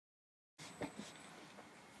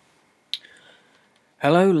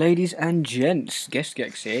Hello ladies and gents, Guest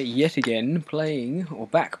Gex here, yet again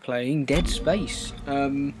back playing Dead Space.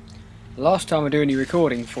 Last time I do any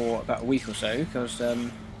recording for about a week or so, because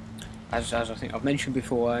as I think I've mentioned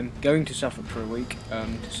before, I'm going to Suffolk for a week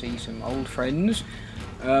to see some old friends.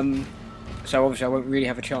 So obviously I won't really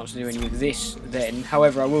have a chance to do any of this then,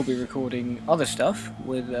 however I will be recording other stuff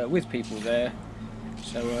with people there.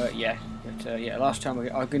 So yeah. But yeah, last time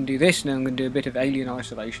I'm going to do this, and then I'm going to do a bit of Alien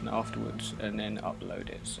Isolation afterwards, and then upload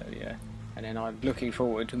it. So yeah, and then I'm looking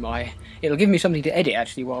forward to my. It'll give me something to edit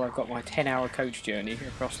actually while I've got my 10-hour coach journey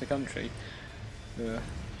across the country.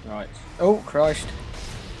 Right. Oh Christ.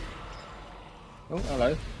 Oh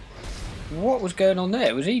hello. What was going on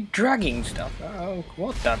there? Was he dragging stuff? Oh,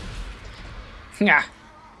 what the? Nah.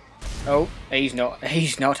 Oh, he's not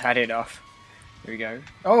had enough. Here we go.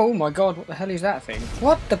 Oh my God! What the hell is that thing?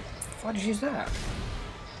 What the? What is that?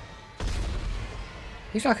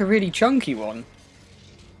 He's like a really chunky one.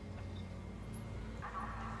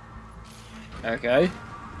 Okay.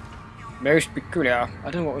 Most peculiar. I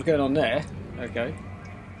don't know what was going on there. Okay.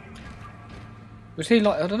 Was he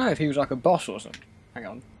like, I don't know if he was like a boss or something. Hang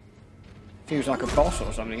on. If he was like a boss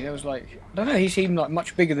or something, there was like, I don't know, he seemed like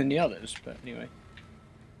much bigger than the others, but anyway.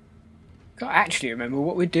 Can't actually remember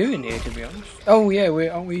what we're doing here, to be honest. Oh yeah,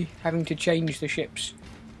 aren't we having to change the ship's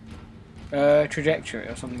trajectory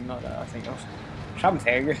or something like that, I think.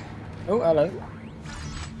 Something. Oh, hello.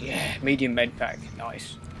 Yeah, medium med pack.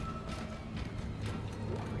 Nice.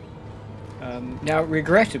 Now,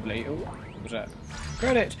 regrettably... Oh, what was that?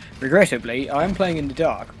 Credit! Regrettably, I am playing in the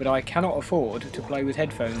dark, but I cannot afford to play with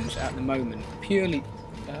headphones at the moment. Purely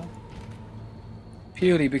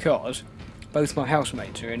because both my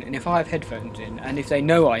housemates are in, and if I have headphones in, and if they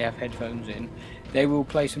know I have headphones in, they will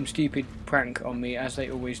play some stupid prank on me, as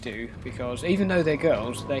they always do, because even though they're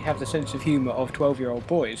girls, they have the sense of humour of 12-year-old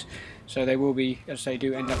boys, so they will be, as they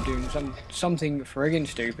do, end up doing something friggin'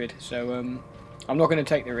 stupid, so I'm not going to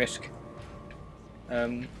take the risk.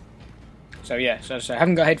 So yeah, so I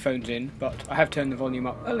haven't got headphones in, but I have turned the volume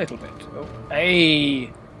up a little bit. Oh,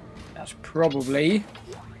 hey! That's probably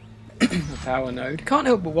a power node. Can't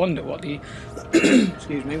help but wonder what the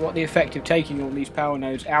excuse me, what the effect of taking all these power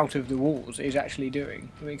nodes out of the walls is actually doing.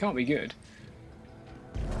 I mean, it can't be good.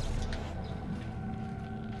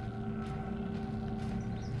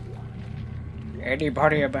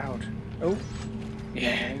 Anybody about? Oh,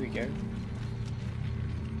 yeah, here we go.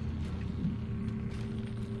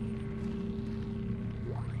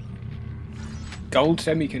 Gold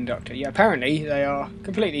semiconductor. Yeah, apparently they are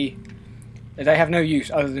completely. They have no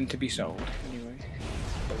use other than to be sold. Anyway.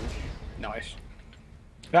 Nice.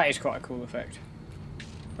 That is quite a cool effect.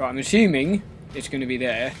 Right, I'm assuming it's going to be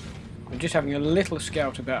there. I'm just having a little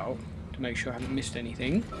scout about to make sure I haven't missed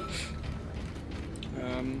anything.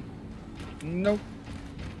 Nope.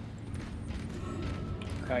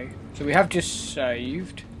 Okay, so we have just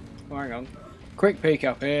saved. Oh, hang on. Quick peek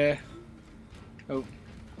up here. Oh.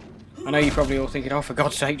 I know you're probably all thinking, oh, for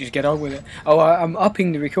God's sake, just get on with it. Oh, I'm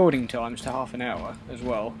upping the recording times to half an hour as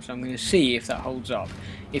well, so I'm going to see if that holds up.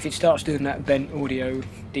 If it starts doing that bent audio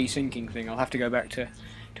desyncing thing, I'll have to go back to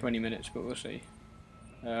 20 minutes, but we'll see.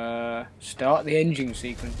 Start the engine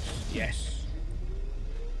sequence. Yes.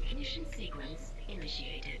 Ignition sequence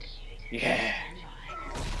initiated. Yeah.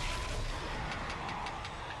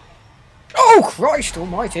 Oh, Christ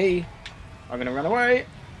almighty! I'm going to run away.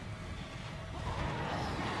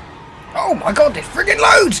 Oh my God, there's friggin'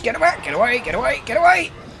 loads! Get away, get away, get away, get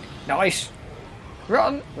away! Nice.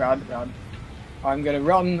 Run, run, run. I'm gonna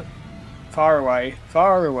run far away,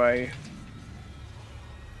 far away.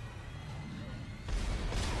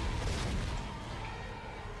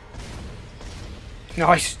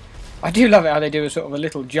 Nice. I do love it how they do a sort of a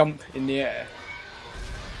little jump in the air.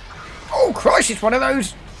 Oh Christ, it's one of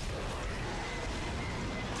those!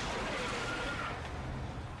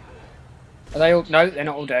 Are they all... No, they're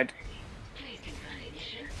not all dead.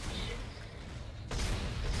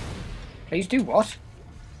 Please do what?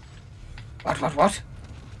 What?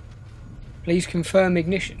 Please confirm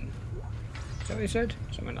ignition. Is that what he said?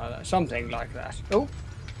 Something like that. Something like that. Oh!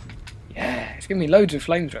 Yeah, it's giving me loads of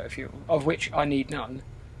flamethrower fuel, of which I need none.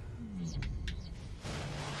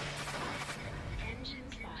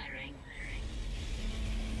 Engines firing.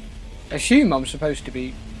 Assume I'm supposed to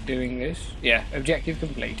be doing this. Yeah, objective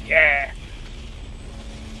complete. Yeah!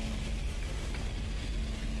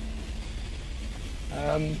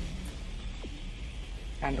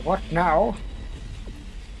 And what now?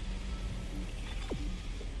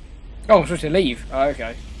 Oh, I'm supposed to leave. Oh,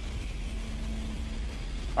 okay.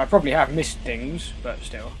 I probably have missed things, but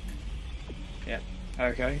still. Yeah.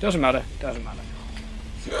 Okay. Doesn't matter. Doesn't matter.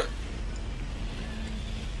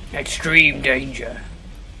 Extreme danger.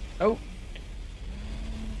 Oh.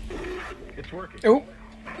 It's working. Oh.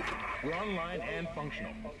 We're online and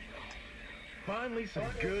functional. Finally, some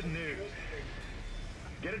good news.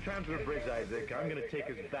 Get a tram to the bridge, Isaac. I'm gonna take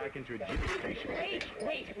us back into a Jeep station.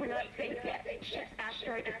 Wait, we're not safe yet. Ship's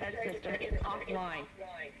asteroid defense system is offline.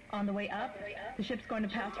 On the way up, the ship's going to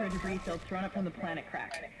pass through a debris field thrown up from the planet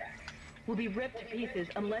crack. We'll be ripped to pieces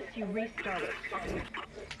unless you restart it.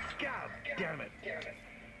 God damn it.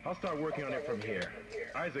 I'll start working on it from here.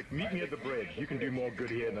 Isaac, meet me at the bridge. You can do more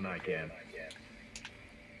good here than I can.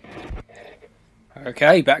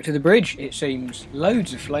 Okay, back to the bridge. It seems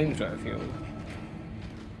loads of flamethrower fuel.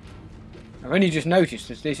 I've only just noticed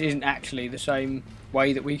that this isn't actually the same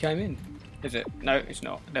way that we came in. Is it? No, it's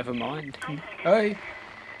not. Never mind. Hey!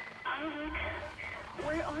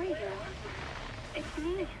 Where are you? It's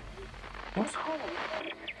me. What? Nicole.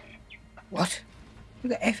 What? Who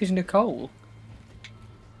the F is Nicole?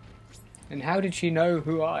 And how did she know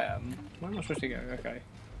who I am? Where am I supposed to go? Okay.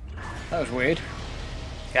 That was weird.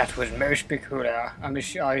 That was most peculiar.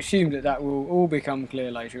 I assume that will all become clear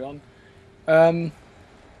later on.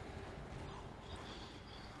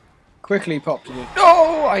 Quickly pop to the...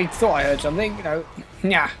 Oh! I thought I heard something. No.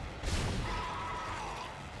 Nah.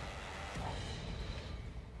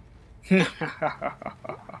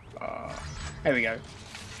 There we go.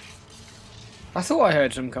 I thought I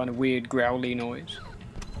heard some kind of weird growly noise.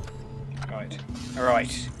 Right.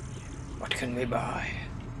 Alright. What can we buy?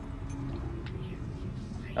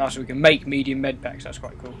 Ah, so we can make medium med packs. That's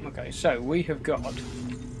quite cool. Okay, so we have got...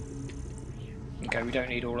 Okay, we don't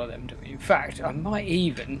need all of them, do we? In fact, I might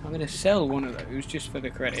even... I'm going to sell one of those just for the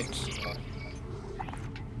credits. Here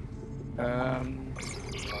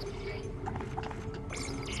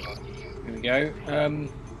we go. I'm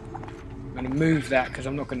going to move that because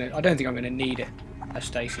I'm not going to... I don't think I'm going to need a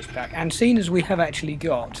stasis pack. And seeing as we have actually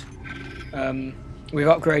got... we've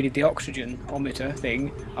upgraded the oxygen-ometer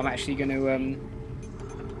thing, I'm actually going to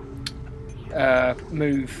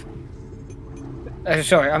move...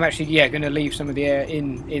 sorry, I'm actually going to leave some of the air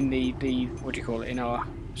in the what do you call it, in our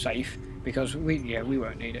safe, because we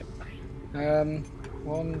won't need it.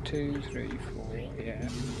 1, 2, 3, 4, yeah.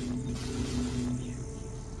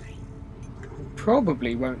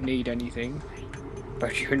 Probably won't need anything,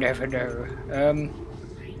 but you never know. I'm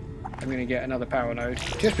going to get another power node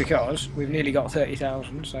just because we've nearly got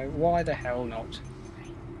 30,000. So why the hell not?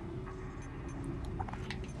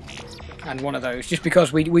 And one of those, just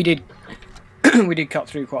because we did. We did cut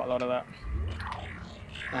through quite a lot of that.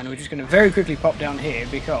 And we're just going to very quickly pop down here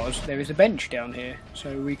because there is a bench down here,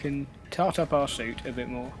 so we can tart up our suit a bit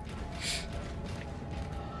more.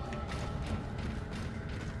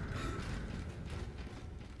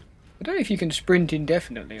 I don't know if you can sprint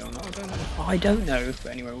indefinitely or not. I don't know,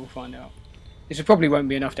 but anyway, we'll find out. This probably won't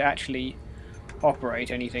be enough to actually operate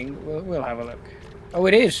anything. We'll have a look. Oh,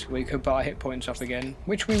 it is! We could buy hit points up again,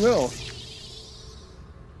 which we will.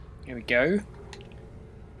 Here we go.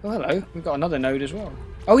 Oh, hello. We've got another node as well.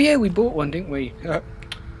 Oh, yeah, we bought one, didn't we? I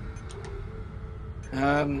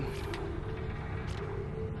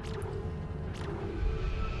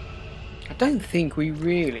don't think we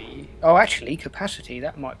really... Oh, actually, capacity.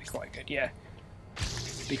 That might be quite good, yeah.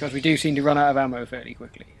 Because we do seem to run out of ammo fairly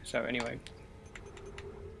quickly. So, anyway.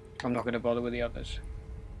 I'm not going to bother with the others.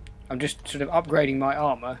 I'm just sort of upgrading my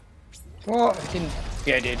armour. What? It didn't...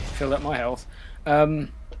 Yeah, it did. Filled up my health.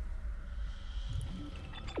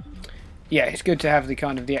 Yeah, it's good to have the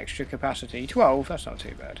kind of the extra capacity. 12, that's not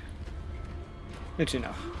too bad. It's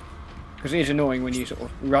enough. Because it is annoying when you're sort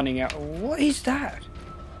of running out. What is that?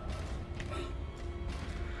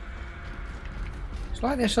 It's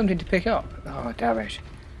like there's something to pick up. Oh, damn it.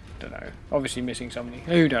 Don't know. Obviously missing something.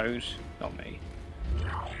 Who knows? Not me.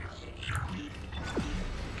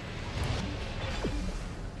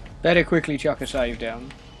 Better quickly chuck a save down.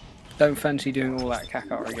 Don't fancy doing all that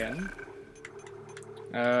caca again.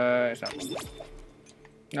 Is that one?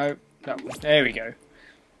 No, that one. There we go.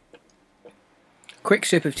 Quick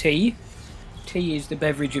sip of tea. Tea is the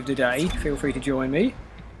beverage of the day. Feel free to join me.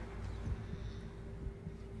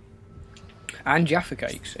 And Jaffa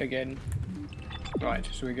cakes again. Right,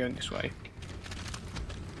 so we're going this way.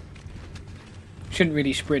 Shouldn't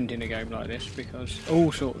really sprint in a game like this because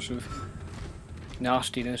all sorts of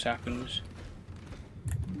nastiness happens.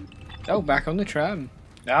 Oh, back on the tram.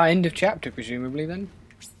 Ah, end of chapter, presumably, then.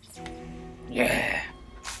 Yeah.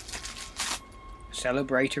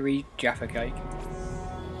 Celebratory Jaffa cake.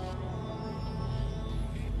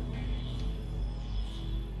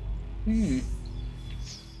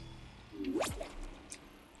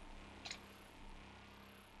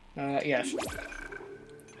 Yes.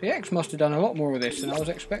 The X must have done a lot more of this than I was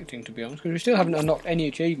expecting, to be honest, because we still haven't unlocked any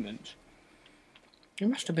achievements. It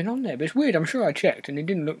must have been on there, but it's weird. I'm sure I checked, and it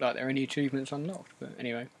didn't look like there were any achievements unlocked. But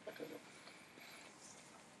anyway.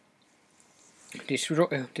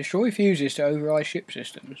 Destroy fuses to override ship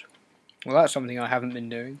systems. Well, that's something I haven't been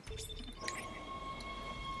doing.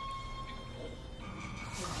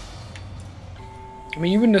 I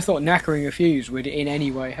mean, you wouldn't have thought knackering a fuse would in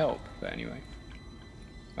any way help, but anyway.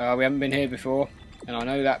 We haven't been here before, and I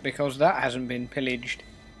know that because that hasn't been pillaged.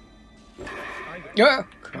 Yeah.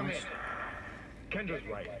 Come in. Kendra's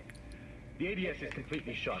right. The ADS is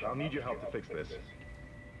completely shut. I'll need your help to fix this.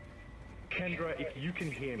 Kendra, if you can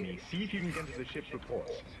hear me, see if you can get to the ship's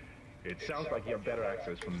reports. It sounds like you have better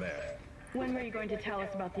access from there. When were you going to tell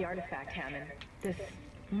us about the artifact, Hammond? This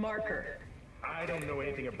marker? I don't know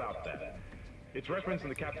anything about that. It's referenced in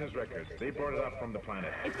the captain's records. They brought it up from the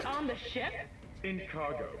planet. It's on the ship? In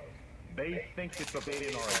cargo. They think it's of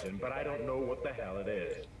alien origin, but I don't know what the hell it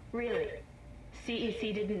is. Really?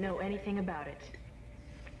 CEC didn't know anything about it.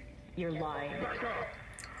 You're lying. Back off!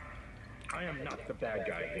 I am not the bad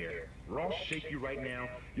guy here. Or I'll shake you right now.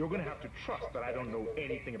 You're gonna have to trust that I don't know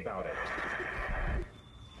anything about it.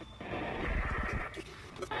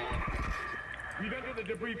 We've entered the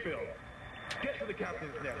debris field. Get to the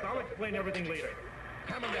captain's nest. I'll explain everything later.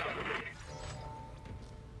 Hammond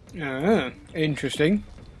out. Interesting.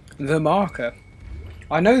 The marker.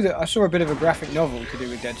 I know that I saw a bit of a graphic novel to do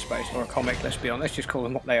with Dead Space, or a comic, let's be honest. Let's just call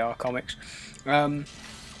them what they are, comics. And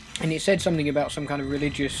it said something about some kind of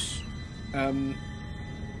religious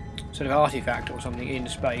sort of artifact or something in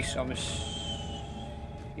space. I'm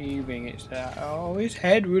assuming it's that. Oh, his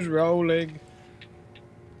head was rolling.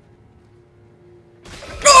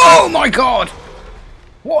 Oh my god!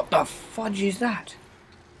 What the fudge is that?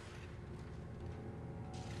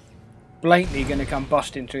 Blatantly going to come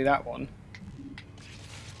busting through that one.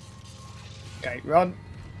 Okay, run.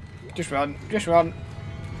 Just run. Just run.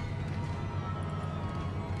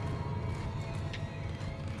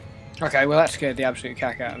 Okay, well that scared the absolute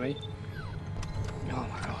cack out of me. Oh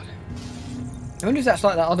my god. I wonder if that's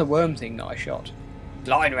like that other worm thing that I shot.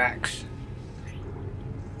 Line racks.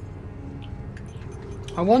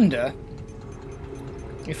 I wonder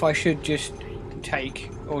if I should just take,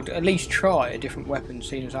 or at least try a different weapon,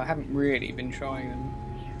 seeing as I haven't really been trying them.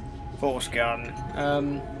 Force gun.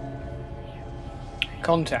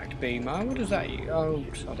 Contact beam. Oh, what does that use? Oh,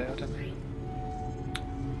 sorry, I don't know.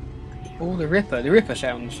 Oh, the Ripper. The Ripper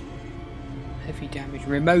sounds heavy damage.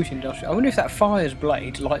 Remote industrial. I wonder if that fires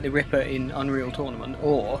blades like the Ripper in Unreal Tournament,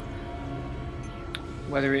 or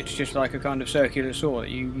whether it's just like a kind of circular saw that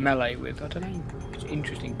you melee with. I don't know. It's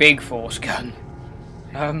interesting. Big force gun.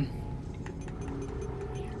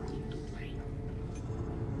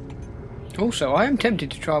 Also, I am tempted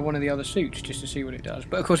to try one of the other suits just to see what it does.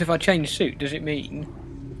 But of course, if I change suit, does it mean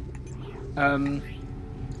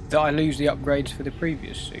that I lose the upgrades for the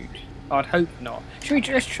previous suit? I'd hope not. Should we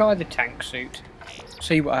just try the tank suit?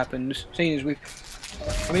 See what happens. Seeing as we've...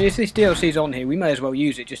 I mean, if this DLC's on here, we may as well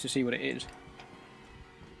use it just to see what it is.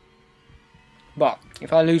 But,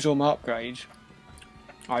 if I lose all my upgrades,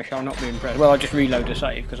 I shall not be impressed. Well, I'll just reload the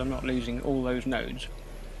save, because I'm not losing all those nodes.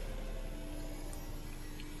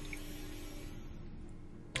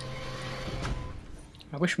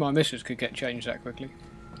 I wish my missus could get changed that quickly.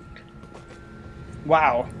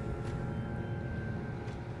 Wow.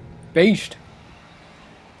 Beast.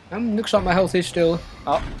 Looks like my health is still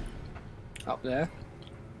up. Up there.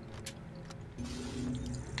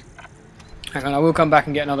 Hang on, I will come back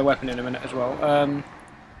and get another weapon in a minute as well.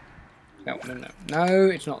 That one, isn't it? No,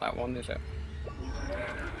 it's not that one, is it?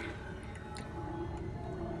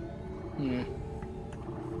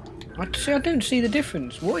 I don't see the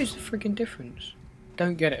difference. What is the freaking difference?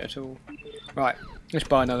 Don't get it at all. Right, let's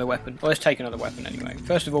buy another weapon. Well, let's take another weapon anyway.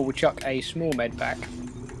 First of all, we'll chuck a small med pack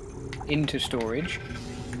into storage.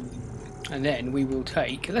 And then we will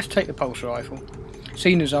take... Let's take the pulse rifle.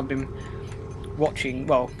 Seeing as I've been watching...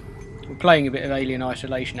 Well, we're playing a bit of Alien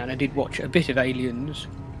Isolation, and I did watch a bit of Aliens.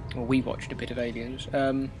 Or we watched a bit of Aliens.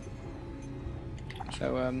 Yeah.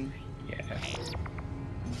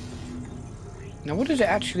 Now, what does it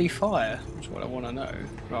actually fire? That's what I want to know.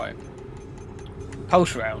 Right.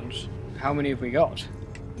 Pulse rounds. How many have we got?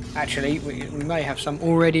 Actually, we may have some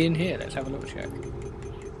already in here. Let's have a little check.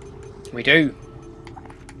 We do.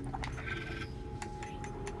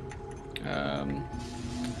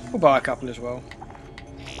 We'll buy a couple as well.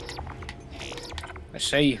 Let's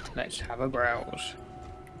see. Let's have a browse.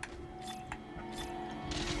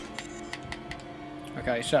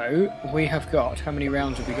 Okay, so we have got... How many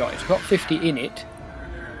rounds have we got? It's got 50 in it.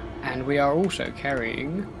 And we are also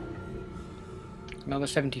carrying Another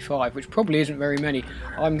 75, which probably isn't very many.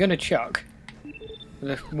 I'm going to chuck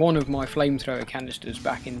one of my flamethrower canisters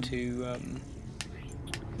back into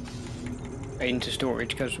storage,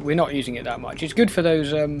 because we're not using it that much. It's good for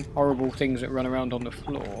those horrible things that run around on the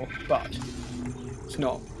floor, but it's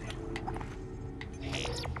not.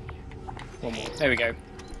 One more. There we go.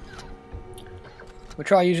 We'll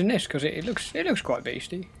try using this because it looks quite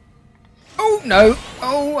beastie. Oh no!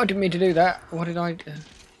 Oh, I didn't mean to do that. What did I do?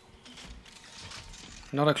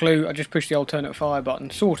 Not a clue. I just pushed the alternate fire button,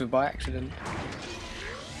 sort of by accident.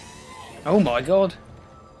 Oh my god!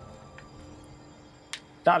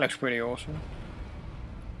 That looks pretty awesome.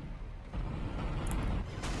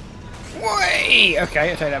 Way!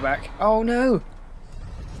 Okay, I take that back. Oh no!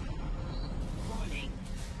 Warning.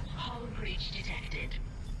 Hull breach detected.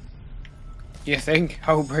 You think?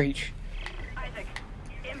 Hull breach. Isaac,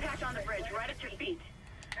 impact on the bridge, right at your feet.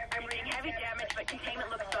 I'm reading heavy damage, but containment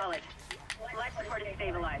looks solid. Life support is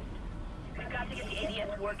stabilized. We've got to get the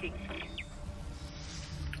ADS working.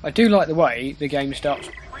 I do like the way the game starts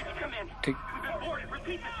Bridge, come in. to... We've been boarded.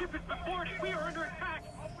 Repeat, the ship has been boarded. We are under attack.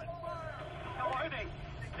 How are they?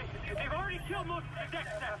 They've already killed most of the deck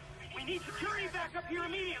staff. We need security back up here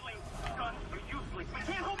immediately. Guns are useless. We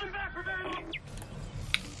can't hold them back for very long.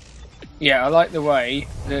 Yeah, I like the way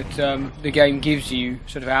that the game gives you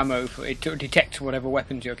sort of ammo for it to detect whatever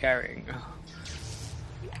weapons you're carrying,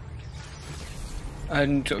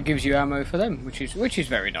 and sort of gives you ammo for them, which is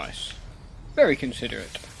very nice, very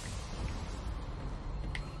considerate.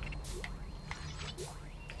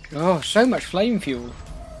 Oh, so much flame fuel,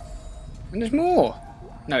 and there's more.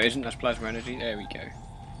 No, it isn't. That's plasma energy. There we go.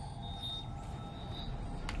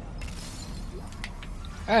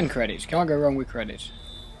 And credits. Can't go wrong with credits.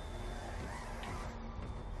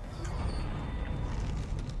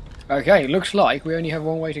 Okay, looks like we only have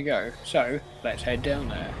one way to go, so let's head down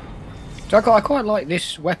there. So I quite like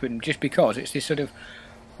this weapon just because it's this sort of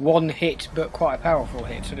one hit but quite a powerful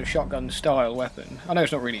hit, sort of shotgun style weapon. I know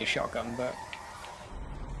it's not really a shotgun, but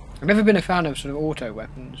I've never been a fan of sort of auto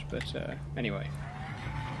weapons, but anyway.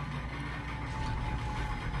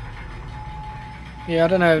 Yeah, I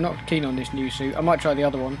don't know, not keen on this new suit. I might try the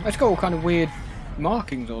other one. It's got all kind of weird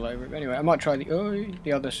markings all over it. Anyway, I might try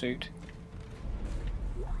the other suit.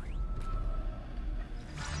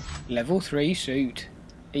 Level 3 suit.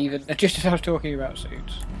 Even just as I was talking about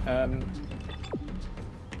suits. I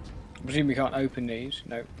presume we can't open these.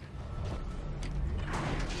 No.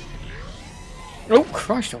 Oh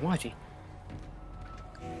Christ Almighty!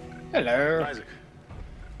 Hello. Isaac.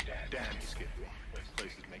 Damn, he's scared. This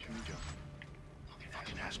place is making me jump.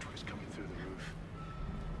 Fucking asteroids coming through the roof.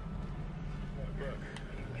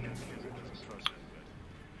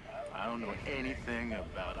 I don't know anything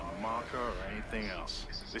about a marker or anything else.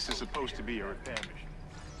 This is supposed to be a repair mission.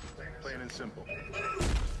 Plain and simple.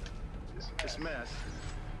 This mess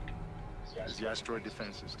is the asteroid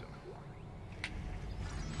defense system.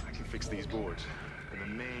 I can fix these boards, but the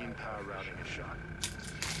main power routing is shot.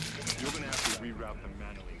 You're gonna have to reroute them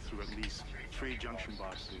manually through at least 3 junction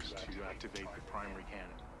boxes to activate the primary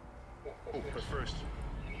cannon. Oh, but first,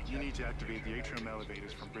 you need to activate the atrium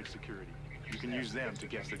elevators from bridge security. You can use them to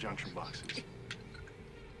get to the junction boxes.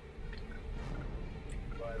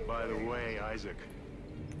 By the way, Isaac,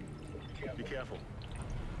 be careful.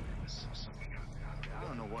 I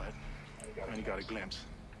don't know what. I only got a glimpse.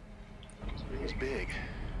 It was big.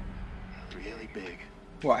 Really big.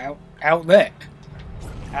 What, out there?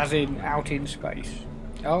 As in out in space?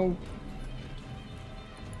 Oh.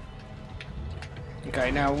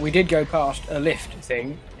 Okay, now we did go past a lift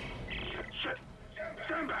thing. Shit!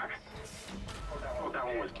 Stand back! Oh, that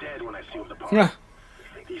one was dead when I sealed the pod. Yeah.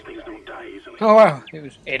 These things don't die easily. Oh wow, it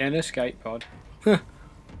was in an escape pod.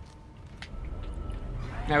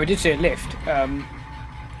 Now we did see a lift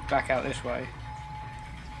back out this way.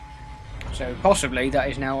 So possibly that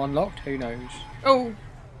is now unlocked, who knows. Oh!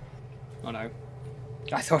 Oh no.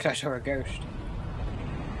 I thought I saw a ghost.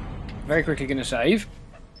 Very quickly going to save.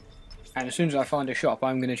 And as soon as I find a shop,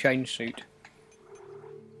 I'm going to change suit.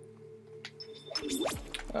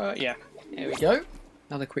 Yeah. There we go.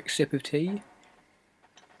 Another quick sip of tea.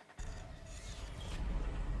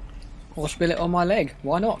 Or spill it on my leg.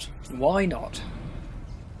 Why not? Why not?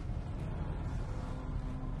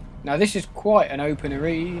 Now this is quite an open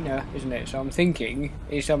arena, isn't it? So I'm thinking,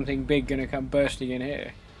 is something big going to come bursting in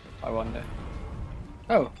here? I wonder.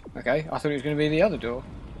 Oh, okay. I thought it was going to be the other door.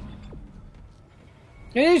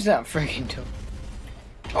 It is that frigging door.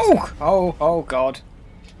 Oh God.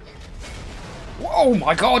 Oh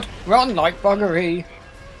my God! Run like buggery.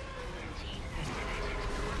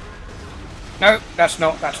 No, that's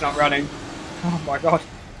not running. Oh my God.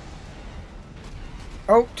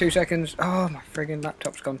 Oh, 2 seconds. Oh, my friggin'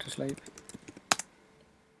 laptop's gone to sleep.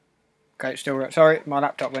 Okay, it's still... Sorry, my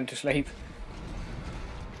laptop went to sleep.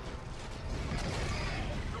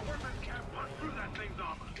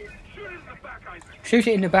 Shoot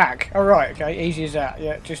it in the back. Oh, right, okay, easy as that.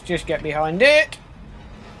 Yeah, just get behind it.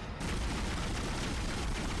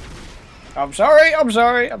 I'm sorry, I'm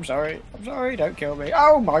sorry, I'm sorry, I'm sorry, don't kill me.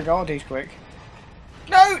 Oh my god, he's quick.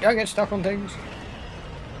 No, don't get stuck on things.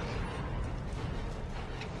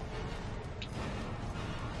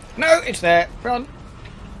 No, it's there. Run.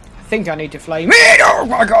 I think I need to flame it. Oh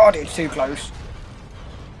my god, it's too close.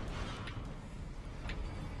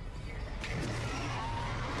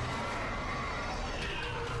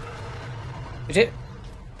 Is it?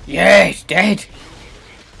 Yeah, it's dead.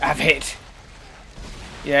 I've hit.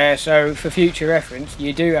 Yeah, so for future reference,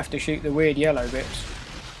 you do have to shoot the weird yellow bits.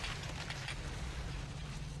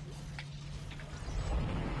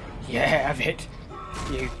 Yeah, I've hit.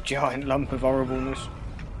 You giant lump of horribleness.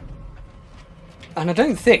 And I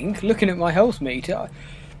don't think, looking at my health meter,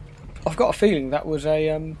 I've got a feeling that was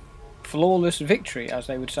a flawless victory, as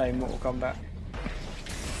they would say in Mortal Kombat.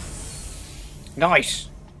 Nice!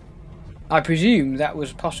 I presume that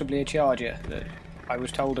was possibly a charger that I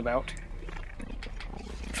was told about.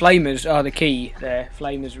 Flamers are the key there.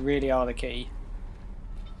 Flamers really are the key.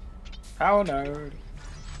 Oh no.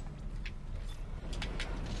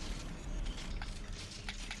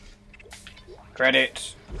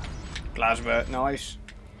 Credits. Plasma, nice.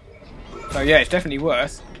 So yeah, it's definitely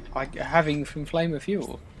worth having some flamer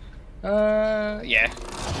fuel. Yeah.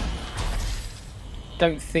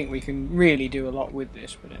 Don't think we can really do a lot with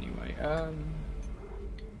this, but anyway.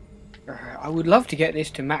 I would love to get this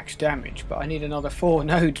to max damage, but I need another 3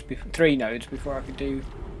 nodes before I could do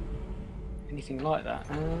anything like that.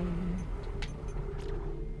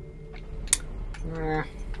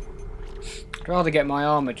 I'd rather get my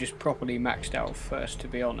armour just properly maxed out first, to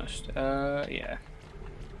be honest. Yeah.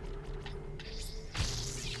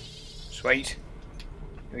 Sweet.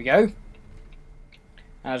 Here we go.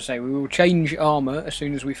 As I say, we will change armour as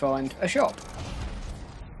soon as we find a shop.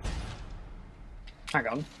 Hang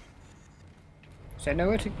on. Is there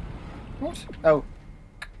nowhere to... What? Oh.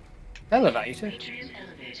 Elevator? Atrium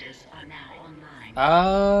elevators are now online.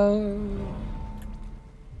 Oh.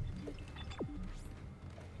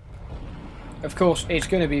 Of course, it's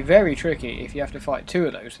going to be very tricky if you have to fight 2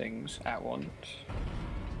 of those things at once.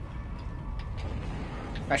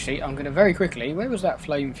 Actually, I'm going to very quickly... Where was that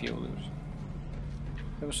flame fuel?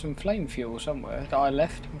 There was some flame fuel somewhere that I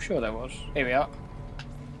left. I'm sure there was. Here we are.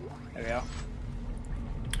 There we are.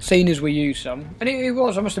 Seen as we used some. And it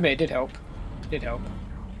was, I must admit, it did help. It did help.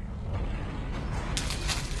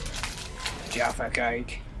 Jaffa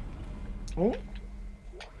cake. Oh.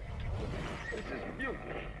 This is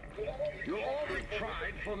mutiny. You all be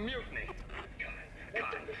tried for mutiny.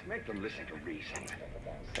 God, make them listen to reason.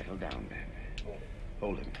 Settle down, then.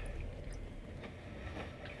 Hold him.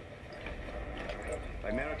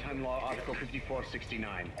 By Maritime Law, Article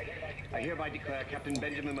 5469, I hereby declare Captain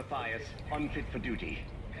Benjamin Mathias unfit for duty.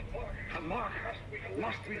 The mark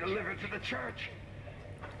must be delivered to the church.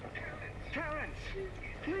 Terrence,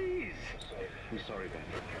 please. I'm sorry, Ben,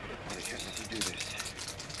 but I can't let you do this.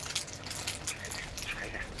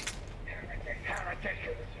 Traitor. Heretic.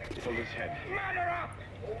 Pull his head. Matter up.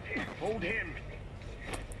 Hold him.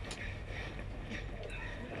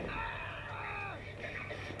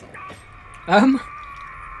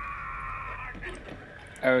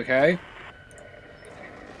 Okay.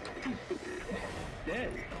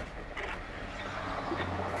 Dead.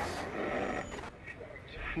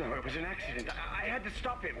 No, it was an accident. I had to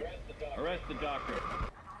stop him. Arrest the doctor.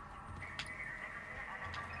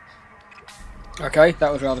 Okay,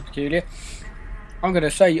 that was rather peculiar. I'm going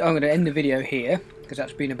to end the video here because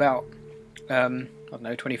that's been about I don't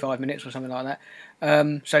know, 25 minutes or something like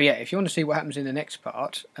that. So yeah, if you want to see what happens in the next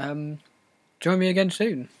part, join me again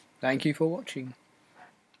soon. Thank you for watching.